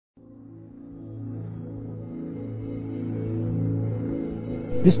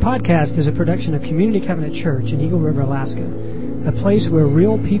This podcast is a production of Community Covenant Church in Eagle River, Alaska, a place where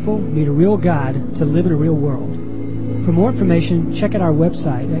real people meet a real God to live in a real world. For more information, check out our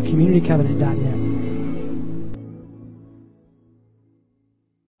website at communitycovenant.net.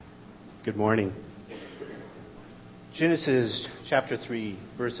 Good morning. Genesis chapter 3,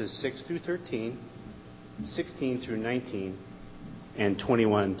 verses 6 through 13, 16 through 19, and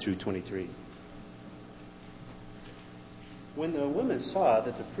 21 through 23. When the woman saw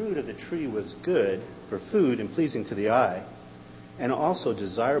that the fruit of the tree was good for food and pleasing to the eye, and also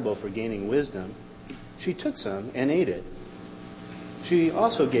desirable for gaining wisdom, she took some and ate it. She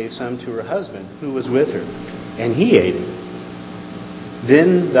also gave some to her husband who was with her, and he ate it.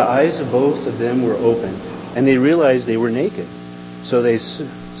 Then the eyes of both of them were opened, and they realized they were naked. So they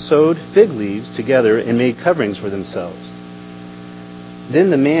sewed fig leaves together and made coverings for themselves. Then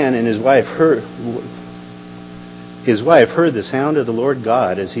the man and his wife heard the sound of the Lord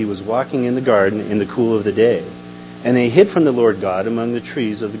God as he was walking in the garden in the cool of the day. And they hid from the Lord God among the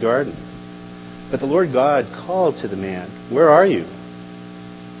trees of the garden. But the Lord God called to the man, "Where are you?"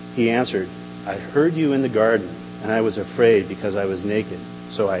 He answered, "I heard you in the garden, and I was afraid because I was naked,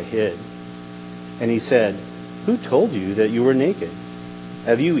 so I hid." And he said, "Who told you that you were naked?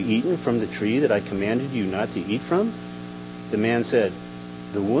 Have you eaten from the tree that I commanded you not to eat from?" The man said,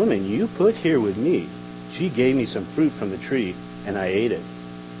 "The woman you put here with me, she gave me some fruit from the tree, and I ate it."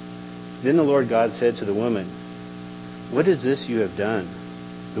 Then the Lord God said to the woman, "What is this you have done?"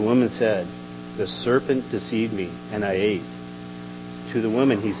 The woman said, "The serpent deceived me, and I ate." To the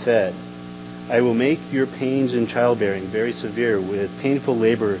woman he said, "I will make your pains in childbearing very severe. With painful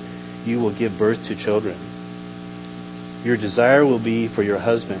labor you will give birth to children. Your desire will be for your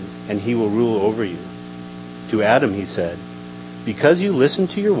husband, and he will rule over you." To Adam he said, "Because you listened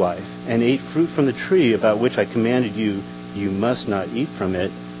to your wife and ate fruit from the tree about which I commanded you, you must not eat from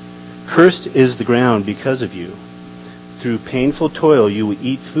it. Cursed is the ground because of you. Through painful toil you will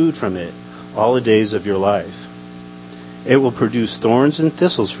eat food from it all the days of your life. It will produce thorns and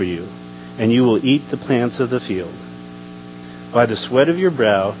thistles for you, and you will eat the plants of the field. By the sweat of your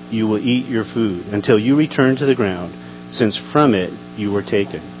brow you will eat your food until you return to the ground, since from it you were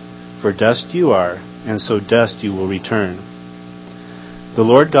taken. For dust you are, and so dust you will return." The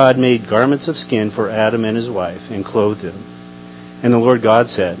Lord God made garments of skin for Adam and his wife and clothed them. And the Lord God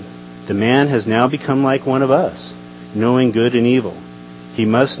said, "The man has now become like one of us, knowing good and evil. He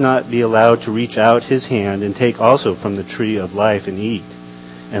must not be allowed to reach out his hand and take also from the tree of life and eat,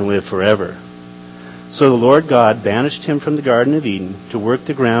 and live forever." So the Lord God banished him from the Garden of Eden to work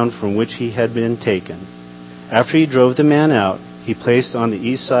the ground from which he had been taken. After he drove the man out, he placed on the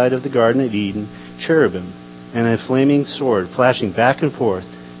east side of the Garden of Eden cherubim and a flaming sword flashing back and forth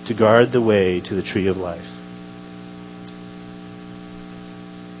to guard the way to the tree of life.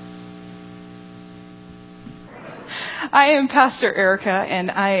 I am Pastor Erica,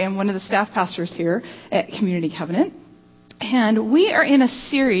 and I am one of the staff pastors here at Community Covenant. And we are in a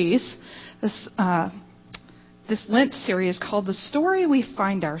series, this Lent series called The Story We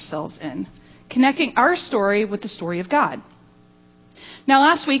Find Ourselves In, connecting our story with the story of God. Now,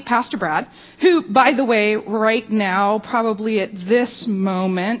 last week, Pastor Brad, who, by the way, right now, probably at this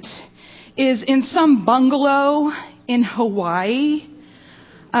moment, is in some bungalow in Hawaii,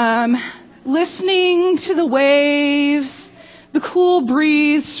 listening to the waves, the cool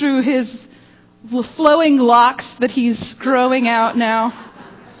breeze through his flowing locks that he's growing out now.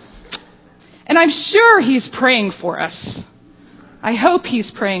 And I'm sure he's praying for us. I hope he's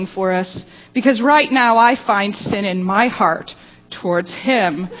praying for us, because right now I find sin in my heart towards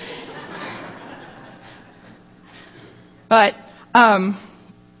him. But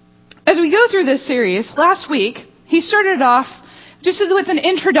as we go through this series, last week he started off just with an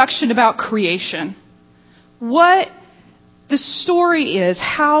introduction about creation. What the story is,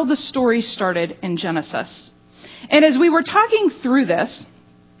 how the story started in Genesis. And as we were talking through this,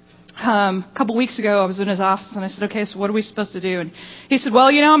 a couple weeks ago I was in his office and I said, "Okay, so what are we supposed to do?" And he said, "Well,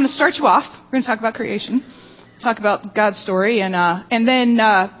 I'm going to start you off. We're going to talk about creation, talk about God's story, and then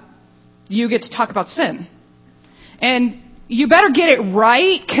you get to talk about sin. And you better get it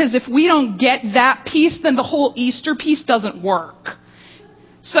right, because if we don't get that piece, then the whole Easter piece doesn't work."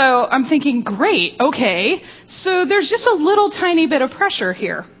 So I'm thinking, great, okay. So there's just a little tiny bit of pressure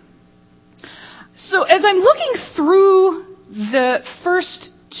here. So as I'm looking through the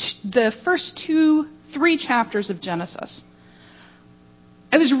first 3 chapters of Genesis,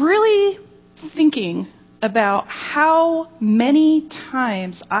 I was really thinking about how many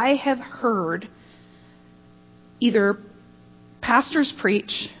times I have heard either pastors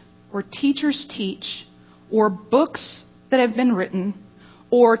preach or teachers teach or books that have been written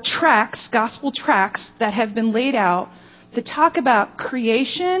or tracts, gospel tracts that have been laid out that talk about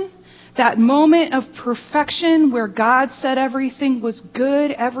creation, that moment of perfection where God said everything was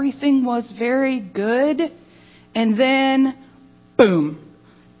good, everything was very good, and then, boom,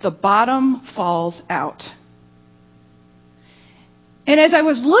 the bottom falls out. And as I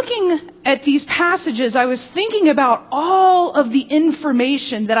was looking at these passages, I was thinking about all of the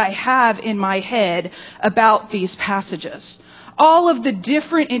information that I have in my head about these passages. All of the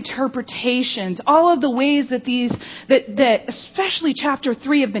different interpretations, all of the ways that that especially chapter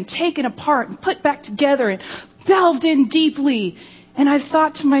 3 have been taken apart and put back together and delved in deeply. And I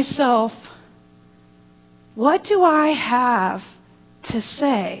thought to myself, what do I have to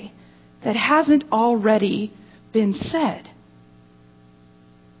say that hasn't already been said?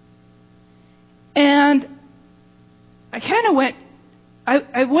 And I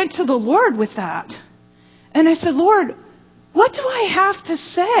went to the Lord with that. And I said, Lord, what do I have to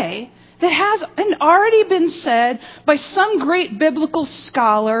say that hasn't already been said by some great biblical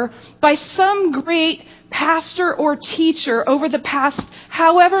scholar, by some great pastor or teacher over the past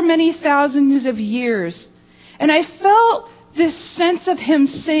however many thousands of years? And I felt this sense of him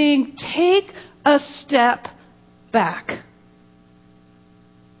saying, take a step back.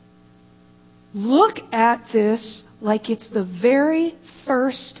 Look at this like it's the very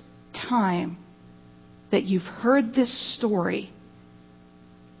first time that you've heard this story,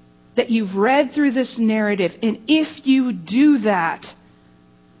 that you've read through this narrative. And if you do that,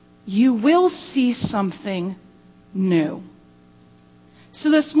 you will see something new. So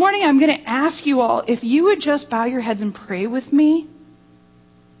this morning I'm going to ask you all if you would just bow your heads and pray with me.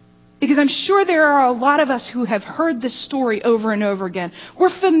 Because I'm sure there are a lot of us who have heard this story over and over again.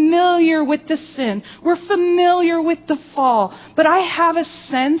 We're familiar with the sin. We're familiar with the fall. But I have a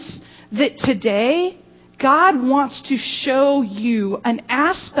sense that today, God wants to show you an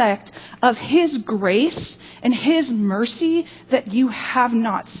aspect of His grace and His mercy that you have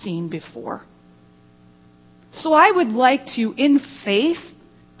not seen before. So I would like to, in faith,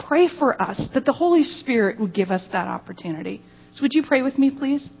 pray for us that the Holy Spirit would give us that opportunity. So would you pray with me,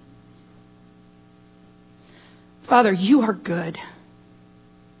 please? Father, you are good.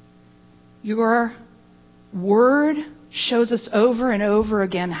 Your word shows us over and over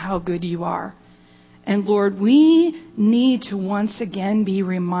again how good you are. And Lord, we need to once again be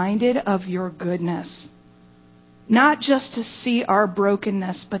reminded of your goodness. Not just to see our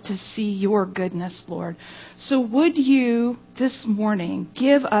brokenness, but to see your goodness, Lord. So would you this morning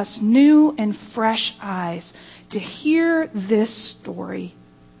give us new and fresh eyes to hear this story,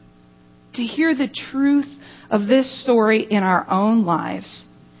 to hear the truth of this story in our own lives,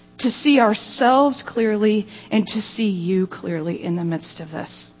 to see ourselves clearly and to see you clearly in the midst of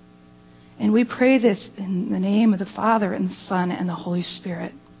this. And we pray this in the name of the Father and the Son and the Holy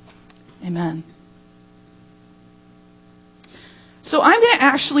Spirit. Amen. So I'm going to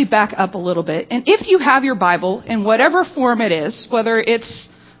actually back up a little bit. And if you have your Bible in whatever form it is, whether it's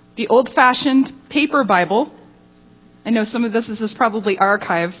the old-fashioned paper Bible, I know some of this is probably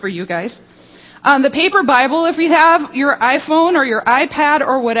archived for you guys. The paper Bible, if you have your iPhone or your iPad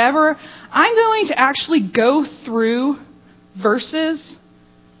or whatever, I'm going to actually go through verses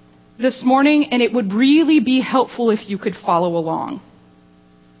this morning, and it would really be helpful if you could follow along.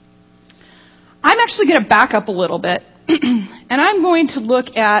 I'm actually going to back up a little bit, and I'm going to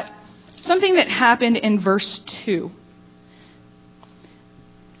look at something that happened in verse 2.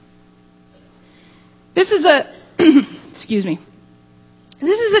 This is excuse me.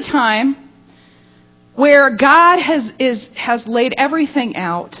 This is a time where God has laid everything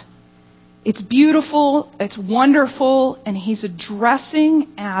out. It's beautiful, it's wonderful, and He's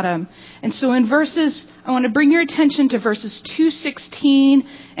addressing Adam. And so I want to bring your attention to verses 2:16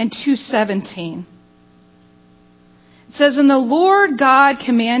 and 2:17. It says, "And the Lord God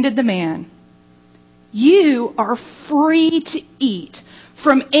commanded the man, 'You are free to eat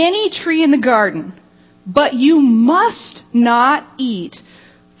from any tree in the garden, but you must not eat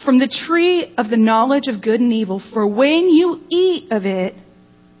from the tree of the knowledge of good and evil, for when you eat of it,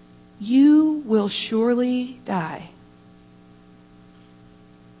 you will surely die.'"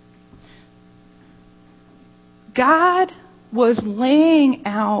 God was laying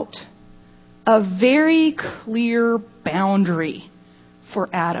out a very clear boundary for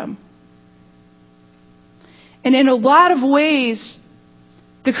Adam. And in a lot of ways,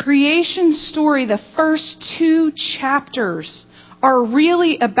 the creation story, the first 2 chapters, are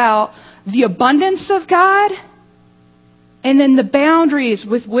really about the abundance of God and then the boundaries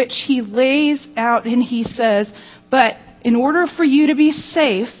with which He lays out, and He says, but in order for you to be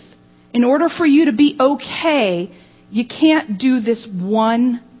safe, in order for you to be okay, You can't do this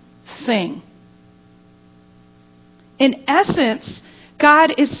one thing. In essence,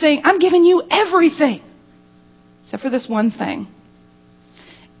 God is saying, I'm giving you everything, except for this one thing.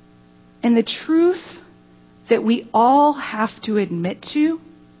 And the truth that we all have to admit to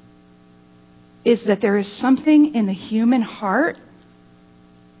is that there is something in the human heart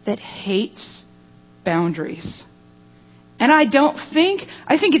that hates boundaries. And I think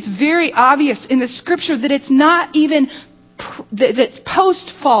it's very obvious in the scripture that it's not even, that it's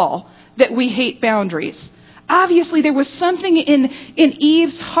post-fall that we hate boundaries. Obviously, there was something in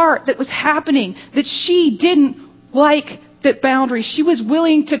Eve's heart that was happening that she didn't like the boundary. She was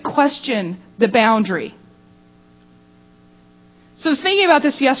willing to question the boundary. So I was thinking about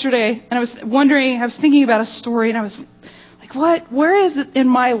this yesterday, and I was thinking about a story, and I was like, where is it in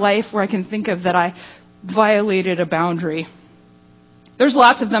my life where I can think of that I violated a boundary? There's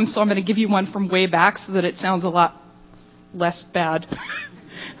lots of them, so I'm going to give you one from way back so that it sounds a lot less bad.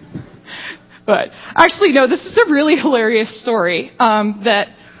 But actually, no, this is a really hilarious story when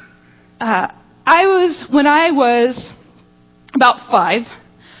I was about 5,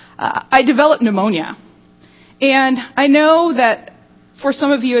 I developed pneumonia. And I know that for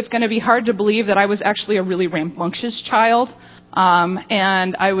some of you it's going to be hard to believe that I was actually a really rambunctious child,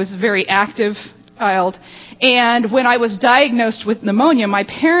 and I was a very active child. And when I was diagnosed with pneumonia, my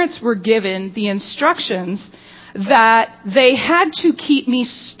parents were given the instructions that they had to keep me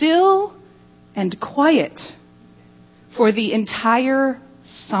still and quiet for the entire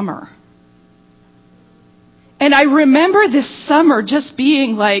summer. And I remember this summer just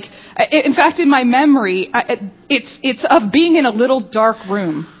being like, in fact, in my memory, it's of being in a little dark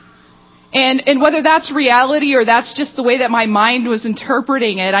room. And whether that's reality or that's just the way that my mind was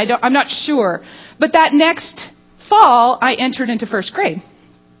interpreting it, I'm not sure. But that next fall, I entered into first grade.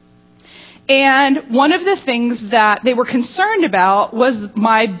 And one of the things that they were concerned about was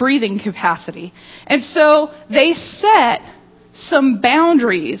my breathing capacity. And so they set some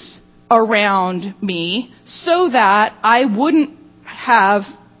boundaries around me so that I wouldn't have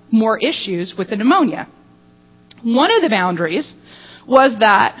more issues with the pneumonia. One of the boundaries was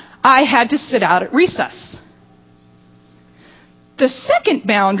that I had to sit out at recess. The second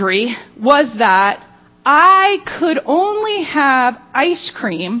boundary was that I could only have ice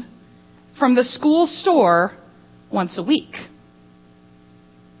cream from the school store once a week.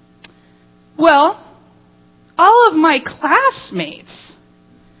 Well, all of my classmates,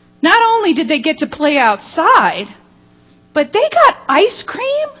 not only did they get to play outside, but they got ice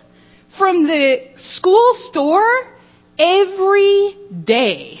cream from the school store every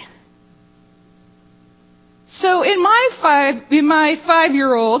day. So in my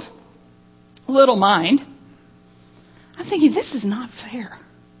 5-year-old little mind, I'm thinking, this is not fair.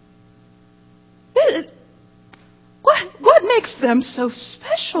 What makes them so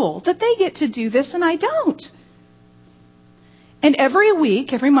special that they get to do this and I don't? And every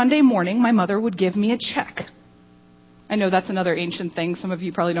week, every Monday morning, my mother would give me a check. I know that's another ancient thing. Some of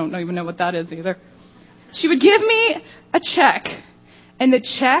you probably don't even know what that is either. She would give me a check, and the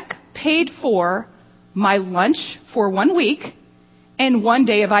check paid for my lunch for 1 week and 1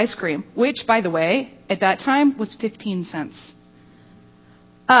 day of ice cream, which, by the way, at that time was 15 cents.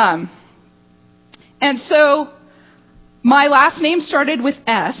 And so my last name started with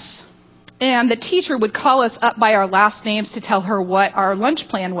S, and the teacher would call us up by our last names to tell her what our lunch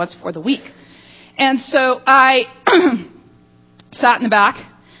plan was for the week. And so I sat in the back,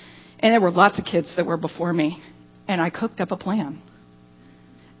 and there were lots of kids that were before me, and I cooked up a plan.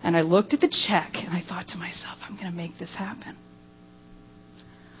 And I looked at the check, and I thought to myself, I'm going to make this happen.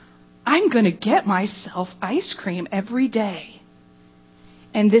 I'm going to get myself ice cream every day.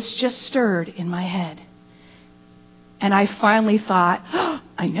 And this just stirred in my head. And I finally thought,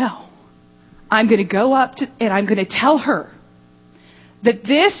 I know. I'm going to go up to, and I'm going to tell her that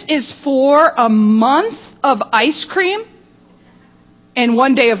this is for a month of ice cream and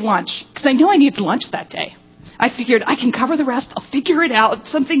 1 day of lunch. Because I knew I needed lunch that day. I figured I can cover the rest. I'll figure it out.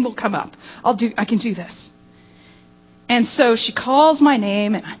 Something will come up. I can do this. And so she calls my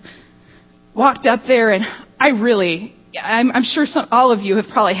name, and I walked up there, and I'm sure all of you have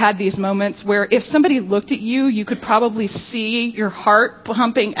probably had these moments where if somebody looked at you, you could probably see your heart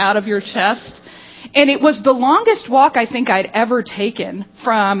pumping out of your chest. And it was the longest walk I think I'd ever taken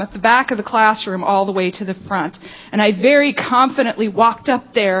from the back of the classroom all the way to the front. And I very confidently walked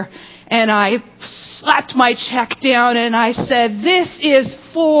up there, and I slapped my check down, and I said, this is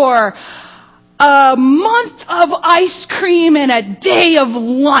for a month of ice cream and a day of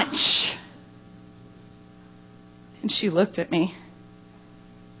lunch. And she looked at me,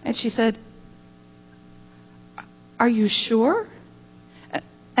 and she said, "Are you sure?"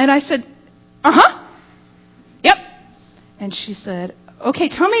 And I said, "Uh-huh. Yep." And she said, "Okay,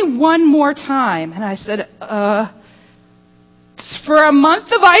 tell me one more time." And I said, "For a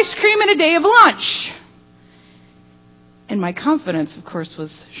month of ice cream and a day of lunch." And my confidence, of course,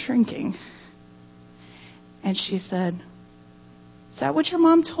 was shrinking. And she said, "Is that what your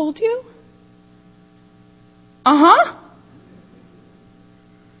mom told you?" "Uh-huh."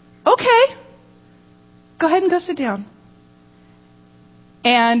 "Okay. Go ahead and go sit down."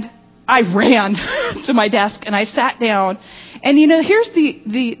 And I ran to my desk and I sat down. And here's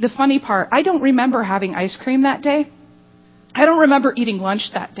the funny part. I don't remember having ice cream that day. I don't remember eating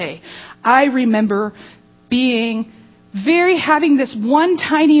lunch that day. I remember having this one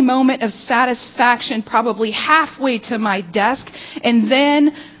tiny moment of satisfaction, probably halfway to my desk, and then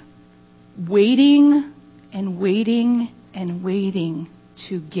waiting and waiting and waiting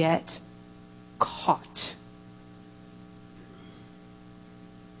to get caught.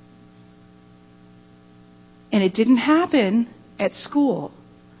 And it didn't happen at school.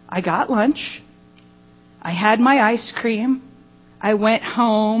 I got lunch. I had my ice cream. I went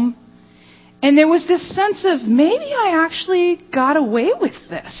home. And there was this sense of, maybe I actually got away with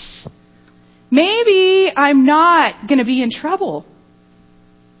this. Maybe I'm not going to be in trouble.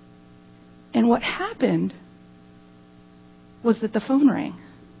 And what happened was that the phone rang.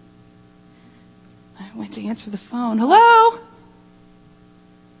 I went to answer the phone. "Hello?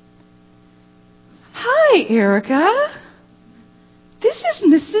 Hi, Erica. This is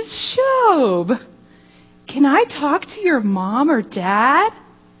Mrs. Shobe. Can I talk to your mom or dad?"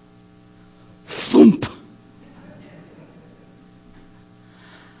 Thump.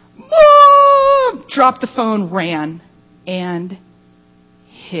 Mom! Dropped the phone, ran, and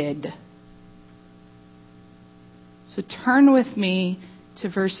hid. So turn with me to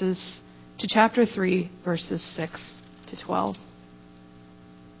chapter 3, verses 6 to 12.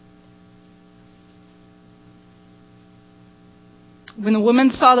 When the woman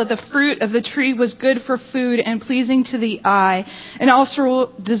saw that the fruit of the tree was good for food and pleasing to the eye, and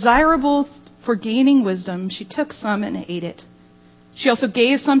also desirable for gaining wisdom, she took some and ate it. She also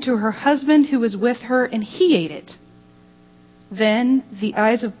gave some to her husband who was with her, and he ate it. Then the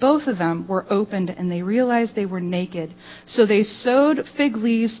eyes of both of them were opened, and they realized they were naked. So they sewed fig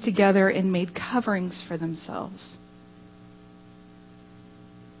leaves together and made coverings for themselves.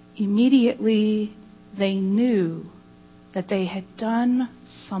 Immediately they knew that they had done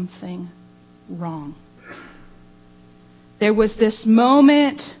something wrong. There was this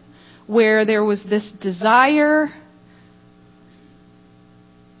moment where there was this desire.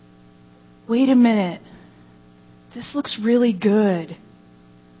 Wait a minute. This looks really good.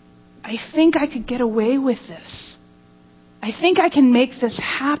 I think I could get away with this. I think I can make this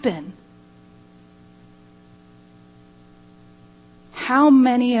happen. How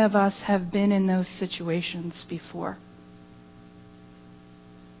many of us have been in those situations before?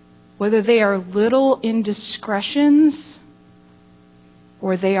 Whether they are little indiscretions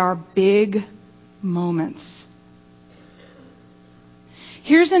or they are big moments.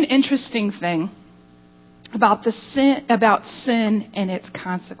 Here's an interesting thing about sin and its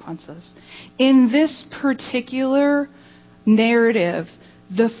consequences. In this particular narrative,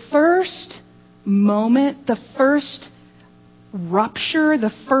 the first moment, the first rupture,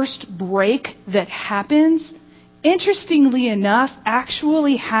 the first break that happens, interestingly enough,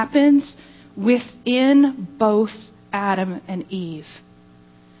 actually happens within both Adam and Eve.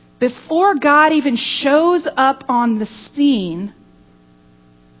 Before God even shows up on the scene,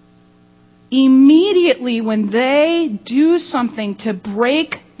 immediately when they do something to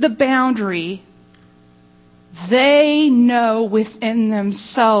break the boundary, they know within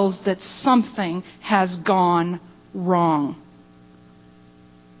themselves that something has gone wrong.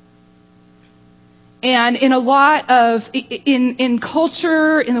 And in a lot of, in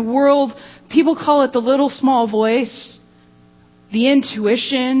culture, in the world, people call it the little small voice, the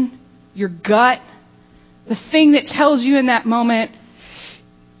intuition, your gut, the thing that tells you in that moment,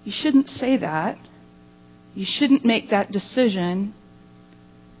 you shouldn't say that. You shouldn't make that decision.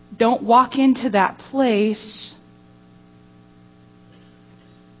 Don't walk into that place.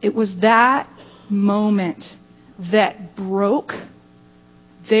 It was that moment that broke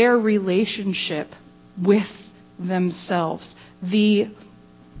their relationship with themselves. The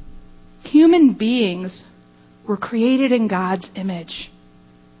human beings were created in God's image.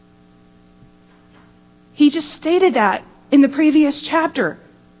 He just stated that in the previous chapter.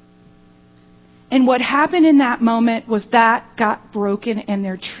 And what happened in that moment was that got broken, and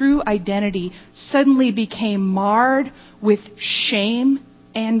their true identity suddenly became marred with shame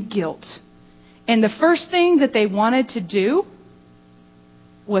and guilt. And the first thing that they wanted to do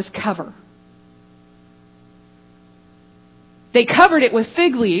was cover. They covered it with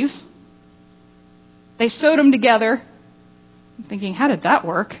fig leaves. They sewed them together. I'm thinking, how did that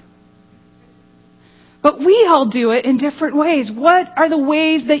work? But we all do it in different ways. What are the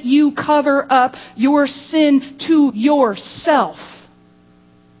ways that you cover up your sin to yourself?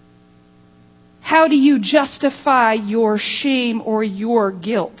 How do you justify your shame or your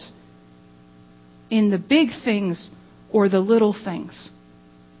guilt? In the big things or the little things?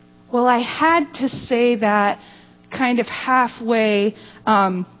 Well, I had to say that kind of halfway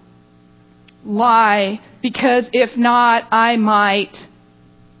lie, because if not, I might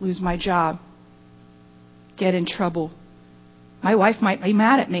lose my job, get in trouble. My wife might be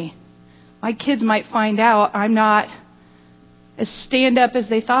mad at me. My kids might find out I'm not as stand-up as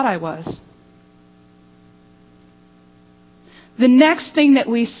they thought I was. The next thing that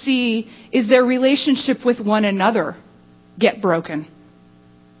we see is their relationship with one another get broken.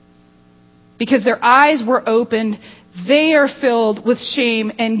 Because their eyes were opened, they are filled with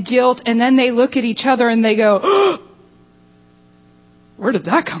shame and guilt, and then they look at each other and they go, oh, where did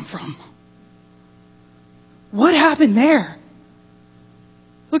that come from? What happened there?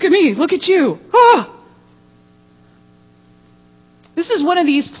 Look at me, look at you. Oh! This is one of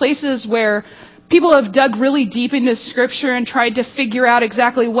these places where people have dug really deep into Scripture and tried to figure out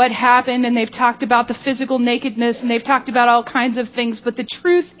exactly what happened, and they've talked about the physical nakedness, and they've talked about all kinds of things, but the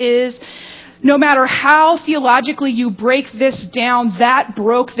truth is, no matter how theologically you break this down, that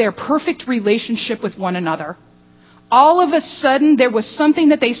broke their perfect relationship with one another. All of a sudden, there was something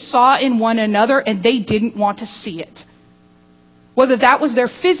that they saw in one another, and they didn't want to see it. Whether that was their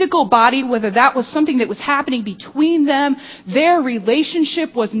physical body, whether that was something that was happening between them, their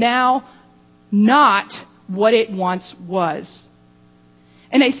relationship was now not what it once was.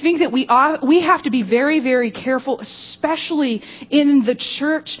 And I think that we have to be very, very careful, especially in the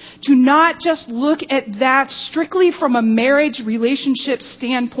church, to not just look at that strictly from a marriage relationship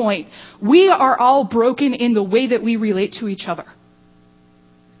standpoint. We are all broken in the way that we relate to each other.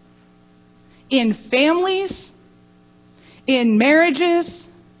 In families, in marriages,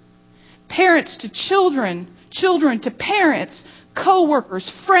 parents to children, children to parents, co-workers,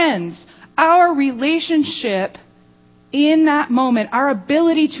 friends, our relationship in that moment, our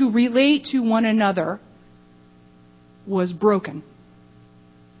ability to relate to one another was broken.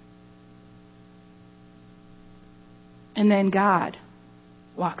 And then God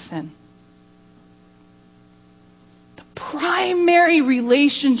walks in. The primary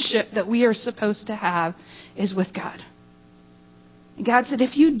relationship that we are supposed to have is with God. And God said,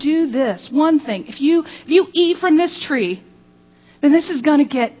 if you do this one thing, if you eat from this tree, then this is going to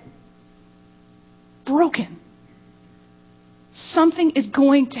get broken. Something is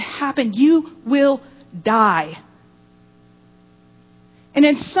going to happen. You will die. And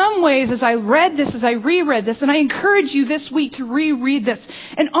in some ways, as I read this, as I reread this, and I encourage you this week to reread this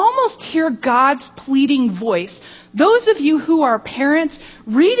and almost hear God's pleading voice. Those of you who are parents,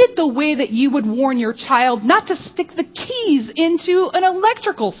 read it the way that you would warn your child not to stick the keys into an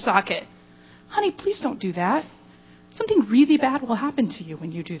electrical socket. Honey, please don't do that. Something really bad will happen to you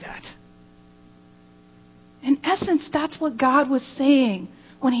when you do that. In essence, that's what God was saying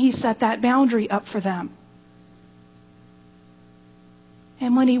when He set that boundary up for them.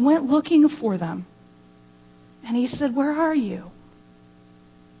 And when He went looking for them, and He said, where are you?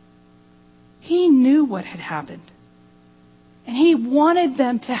 He knew what had happened. And He wanted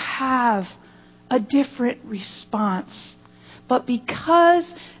them to have a different response. But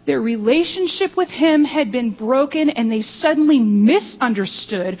because their relationship with Him had been broken and they suddenly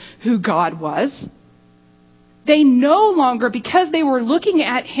misunderstood who God was, they no longer, because they were looking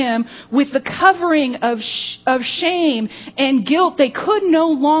at Him with the covering of shame and guilt, they could no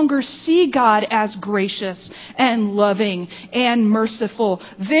longer see God as gracious and loving and merciful.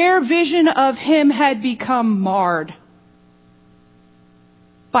 Their vision of Him had become marred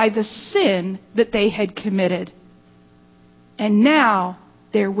by the sin that they had committed. And now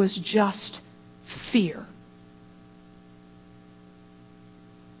there was just fear.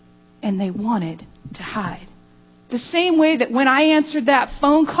 And they wanted to hide. The same way that when I answered that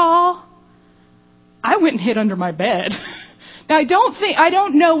phone call, I went and hid under my bed. Now, I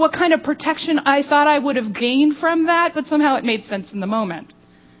don't know what kind of protection I thought I would have gained from that, but somehow it made sense in the moment.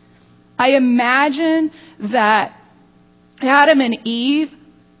 I imagine that Adam and Eve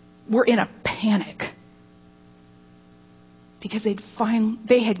were in a panic because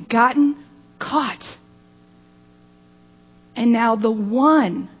they had gotten caught. And now the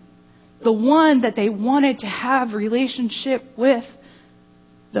one that they wanted to have relationship with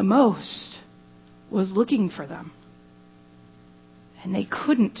the most was looking for them. And they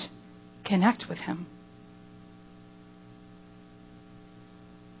couldn't connect with him.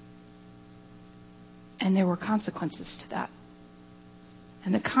 And there were consequences to that.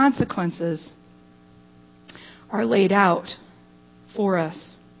 And the consequences are laid out for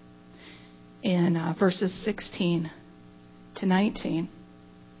us in verses 16 to 19.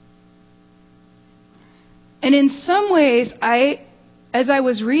 And in some ways, as I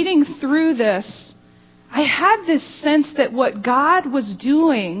was reading through this, I had this sense that what God was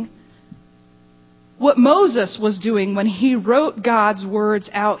doing, what Moses was doing when he wrote God's words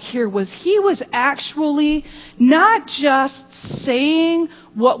out here, was he was actually not just saying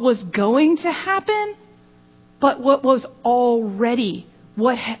what was going to happen, but what already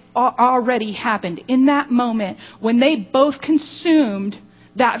happened in that moment when they both consumed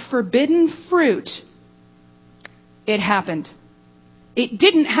that forbidden fruit. It happened. It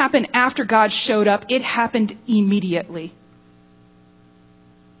didn't happen after God showed up. It happened immediately.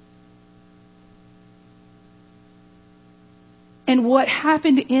 And what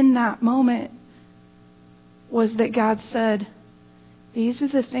happened in that moment was that God said, these are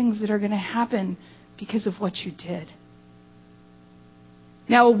the things that are going to happen because of what you did.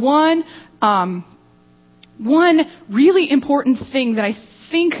 Now, one really important thing that I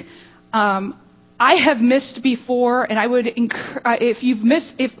think I have missed before, and I would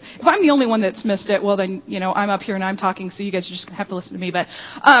if I'm the only one that's missed it, well then, I'm up here and I'm talking, so you guys are just going to have to listen to me. But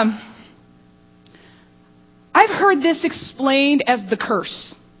I've heard this explained as the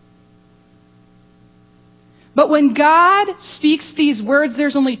curse. But when God speaks these words,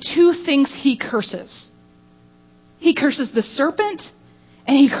 there's only two things he curses. He curses the serpent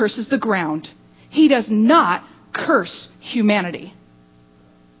and he curses the ground. He does not curse humanity.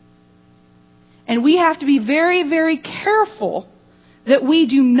 And we have to be very, very careful that we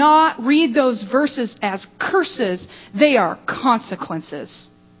do not read those verses as curses. They are consequences.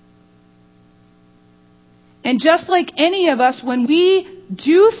 And just like any of us, when we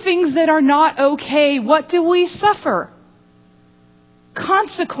do things that are not okay, what do we suffer?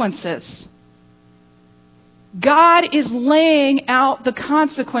 Consequences. God is laying out the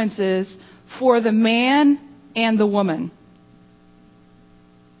consequences for the man and the woman.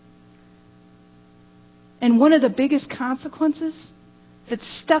 And one of the biggest consequences that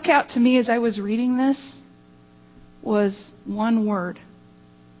stuck out to me as I was reading this was one word: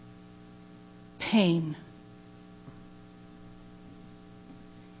 pain.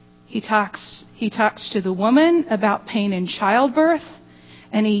 He talks to the woman about pain in childbirth,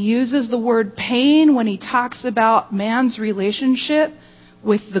 and he uses the word pain when he talks about man's relationship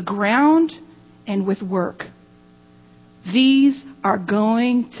with the ground and with work. These are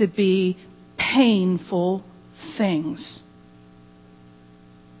going to be painful things.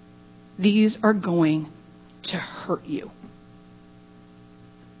 These are going to hurt you.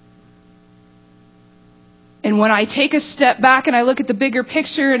 And when I take a step back and I look at the bigger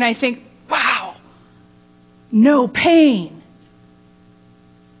picture and I think, wow, no pain.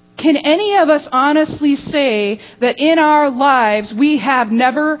 Can any of us honestly say that in our lives we have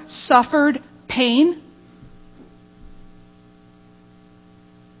never suffered pain?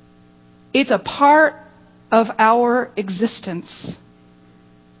 It's a part of our existence.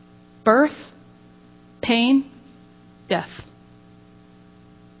 Birth, pain, death.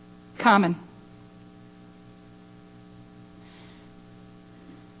 Common.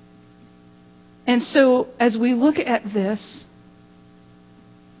 And so, as we look at this,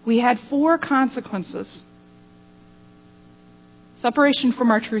 we had 4 consequences. Separation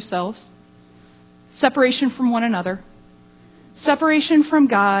from our true selves, separation from one another, separation from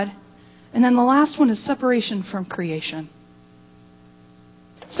God, and then the last one is separation from creation.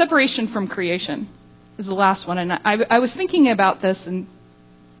 Separation from creation is the last one. And I was thinking about this in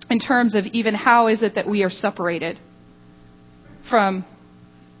terms of even how is it that we are separated from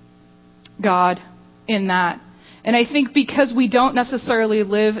God in that. And I think because we don't necessarily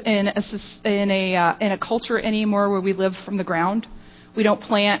live in a culture anymore where we live from the ground. We don't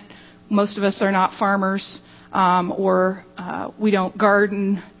plant. Most of us are not farmers, or we don't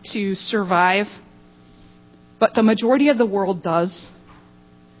garden to survive. But the majority of the world does.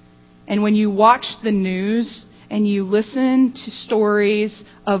 And when you watch the news and you listen to stories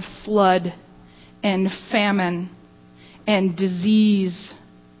of flood and famine and disease,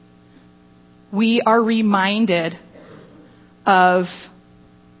 we are reminded of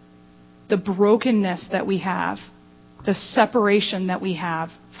the brokenness that we have, the separation that we have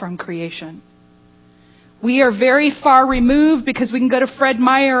from creation. We are very far removed because we can go to Fred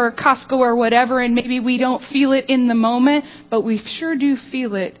Meyer or Costco or whatever, and maybe we don't feel it in the moment, but we sure do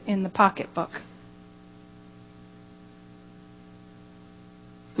feel it in the pocketbook.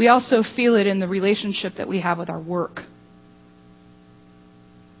 we also feel it in the relationship that we have with our work.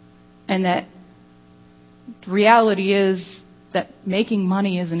 And that the reality is that making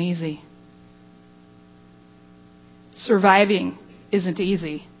money isn't easy. Surviving isn't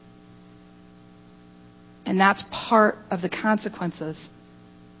easy. And that's part of the consequences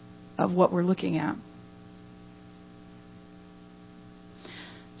of what we're looking at.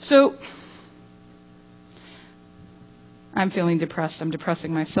 So, I'm feeling depressed. I'm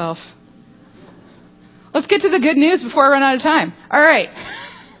depressing myself. Let's get to the good news before I run out of time. All right.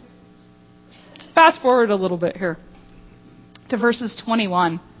 Let's fast forward a little bit here to verses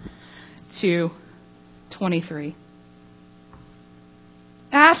 21 to 23.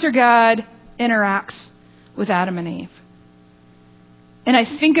 After God interacts with Adam and Eve, and I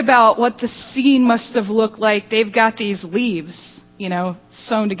think about what the scene must have looked like. They've got these leaves,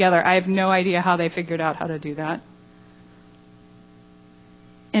 sewn together. I have no idea how they figured out how to do that.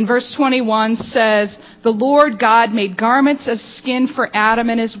 And verse 21 says, the Lord God made garments of skin for Adam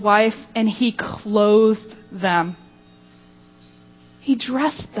and his wife, and he clothed them. He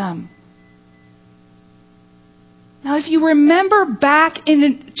dressed them. Now, if you remember back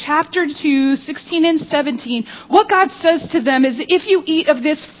in chapter 2, 16 and 17, what God says to them is, if you eat of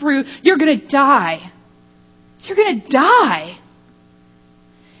this fruit, you're going to die. You're going to die.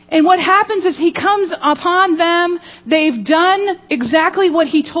 And what happens is he comes upon them. They've done exactly what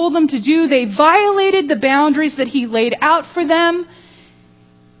he told them to do. They violated the boundaries that he laid out for them.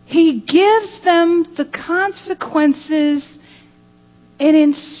 He gives them the consequences, and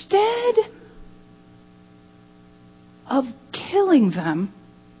instead of killing them,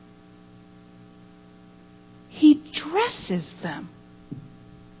 he dresses them.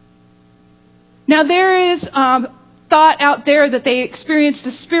 Now there is thought out there that they experienced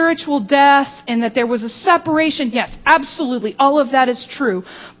a spiritual death and that there was a separation. Yes, absolutely. All of that is true.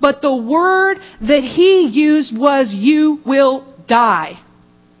 But the word that he used was, you will die.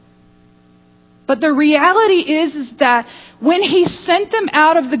 But the reality is that when he sent them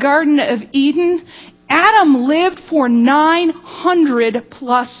out of the Garden of Eden, Adam lived for 900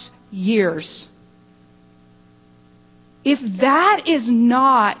 plus years. If that is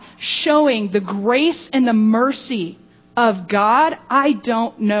not showing the grace and the mercy of God, I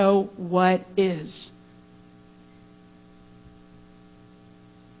don't know what is.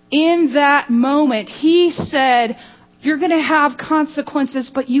 In that moment, he said, you're going to have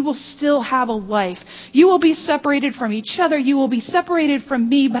consequences, but you will still have a life. You will be separated from each other. You will be separated from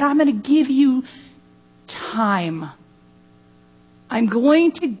me, but I'm going to give you time. I'm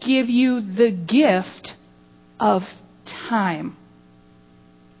going to give you the gift of time.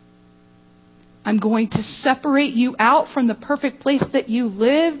 I'm going to separate you out from the perfect place that you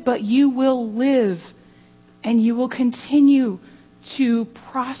live, but you will live and you will continue to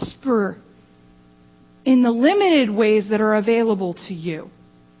prosper in the limited ways that are available to you.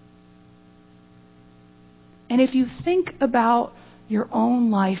 And if you think about your own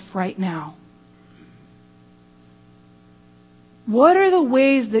life right now, what are the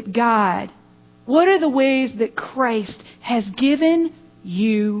ways that Christ has given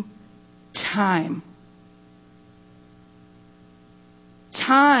you time?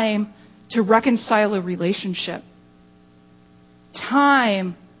 Time to reconcile a relationship.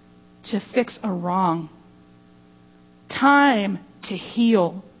 Time to fix a wrong. Time to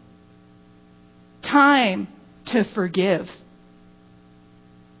heal. Time to forgive.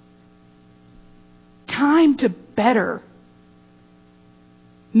 Time to better.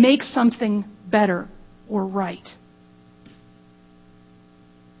 Make something better or right.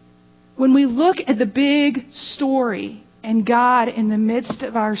 When we look at the big story and God in the midst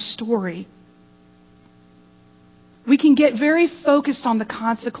of our story, we can get very focused on the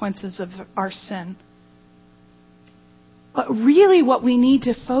consequences of our sin. But really what we need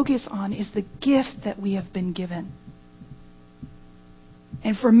to focus on is the gift that we have been given.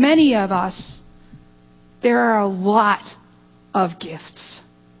 And for many of us, there are a lot of gifts.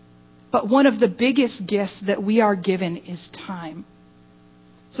 But one of the biggest gifts that we are given is time.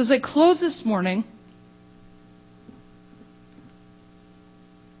 So as I close this morning,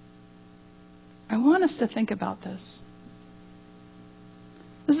 I want us to think about this.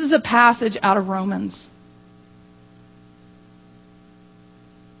 This is a passage out of Romans.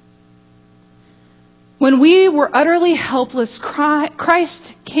 When we were utterly helpless,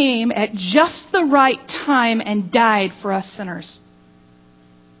 Christ came at just the right time and died for us sinners.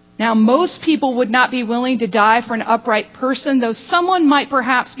 Now, most people would not be willing to die for an upright person, though someone might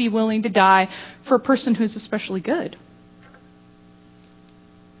perhaps be willing to die for a person who's especially good.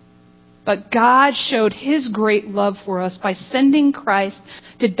 But God showed His great love for us by sending Christ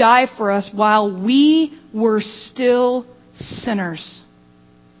to die for us while we were still sinners.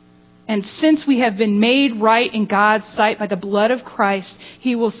 And since we have been made right in God's sight by the blood of Christ,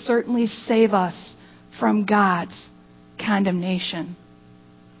 He will certainly save us from God's condemnation.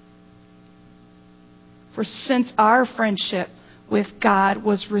 For since our friendship with God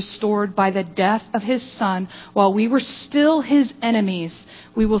was restored by the death of His Son, while we were still His enemies,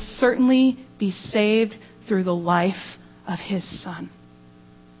 we will certainly be saved through the life of His Son.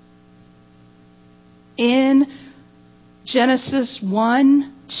 In Genesis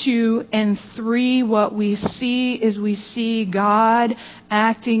 1, 2, and 3, what we see God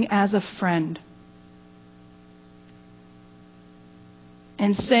acting as a friend.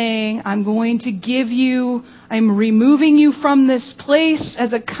 And saying, I'm removing you from this place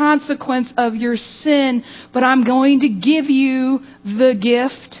as a consequence of your sin, but I'm going to give you the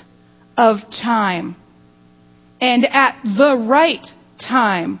gift of time. And at the right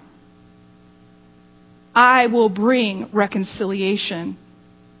time, I will bring reconciliation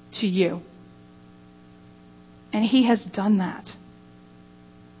to you. And He has done that.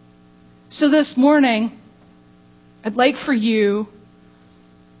 So this morning, I'd like for you,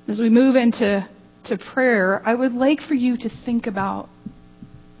 as we move into prayer, I would like for you to think about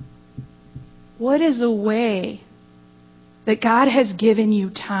what is a way that God has given you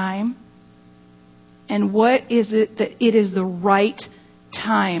time, and what is it that it is the right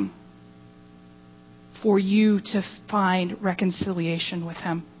time for you to find reconciliation with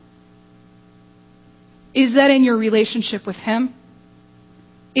Him. Is that in your relationship with Him?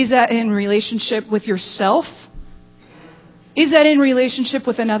 Is that in relationship with yourself? Is that in relationship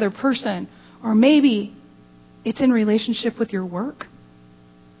with another person? Or maybe it's in relationship with your work?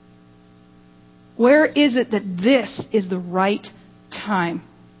 Where is it that this is the right time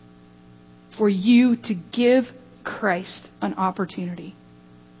for you to give Christ an opportunity?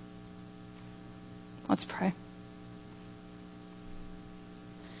 Let's pray.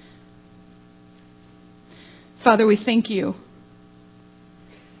 Father, we thank you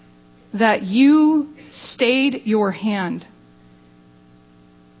that you stayed your hand,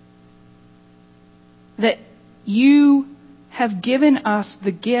 that you have given us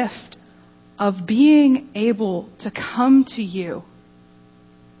the gift of being able to come to you,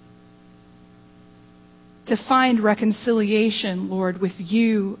 to find reconciliation, Lord, with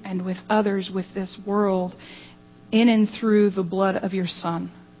you and with others, with this world, in and through the blood of your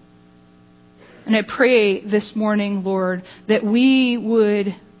Son. And I pray this morning, Lord, that we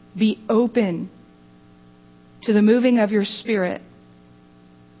would be open to the moving of your Spirit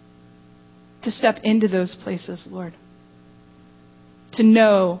to step into those places, Lord. To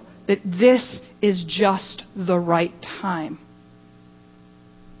know that this is just the right time.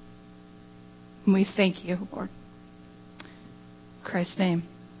 And we thank you, Lord. In Christ's name,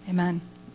 amen.